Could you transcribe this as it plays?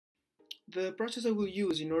The process I will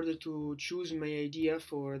use in order to choose my idea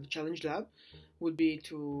for the Challenge Lab would be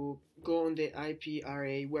to go on the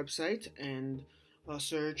IEOR website and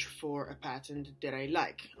search for a patent that I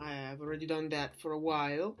like. I have already done that for a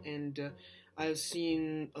while, and I've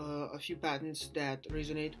seen a few patents that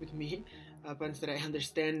resonate with me, patents that I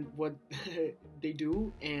understand what they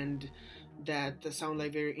do, and that sound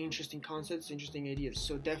like very interesting concepts, interesting ideas.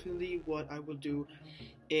 So definitely what I will do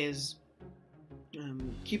is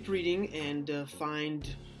keep reading and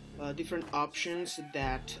find different options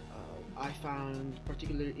that I found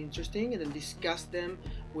particularly interesting, and then discuss them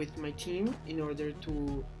with my team in order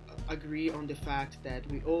to agree on the fact that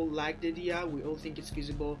we all like the idea, we all think it's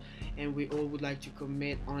feasible, and we all would like to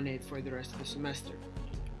commit on it for the rest of the semester.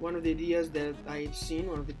 One of the ideas that I've seen,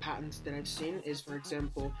 one of the patents that I've seen is, for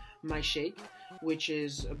example, MyShake, which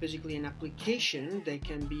is basically an application that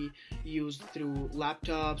can be used through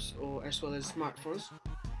laptops or as well as smartphones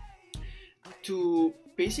to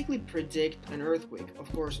basically predict an earthquake.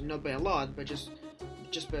 Of course, not by a lot, but just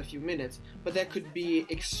by a few minutes, but that could be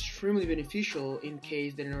extremely beneficial in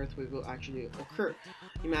case that an earthquake will actually occur.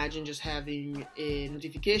 Imagine just having a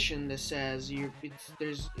notification that says an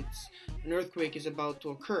earthquake is about to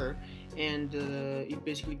occur, and it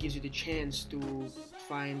basically gives you the chance to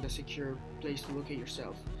find a secure place to locate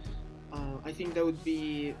yourself. I think that would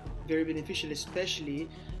be very beneficial, especially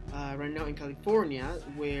right now in California,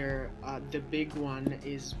 where the big one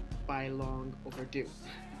is by long overdue.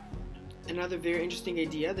 Another very interesting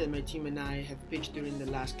idea that my team and I have pitched during the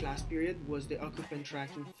last class period was the occupant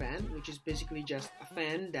tracking fan, which is basically just a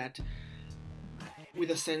fan that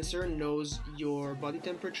with a sensor knows your body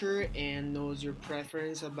temperature and knows your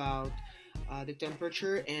preference about the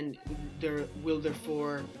temperature, and will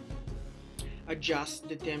therefore adjust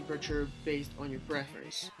the temperature based on your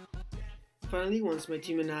preference. Finally, once my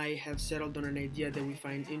team and I have settled on an idea that we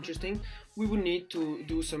find interesting, we would need to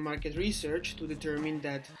do some market research to determine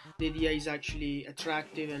that the idea is actually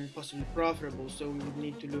attractive and possibly profitable. So we would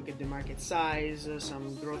need to look at the market size,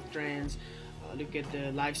 some growth trends, look at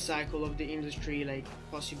the life cycle of the industry, like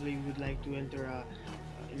possibly we would like to enter a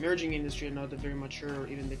emerging industry and not a very mature or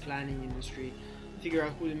even declining industry. Figure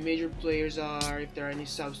out who the major players are, if there are any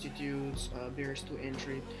substitutes, barriers to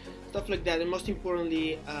entry, stuff like that, and most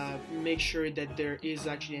importantly, make sure that there is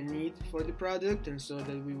actually a need for the product, and so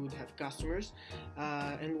that we would have customers.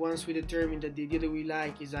 And once we determine that the idea that we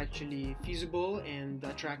like is actually feasible and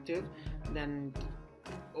attractive, then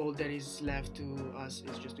all that is left to us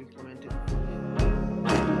is just to implement it.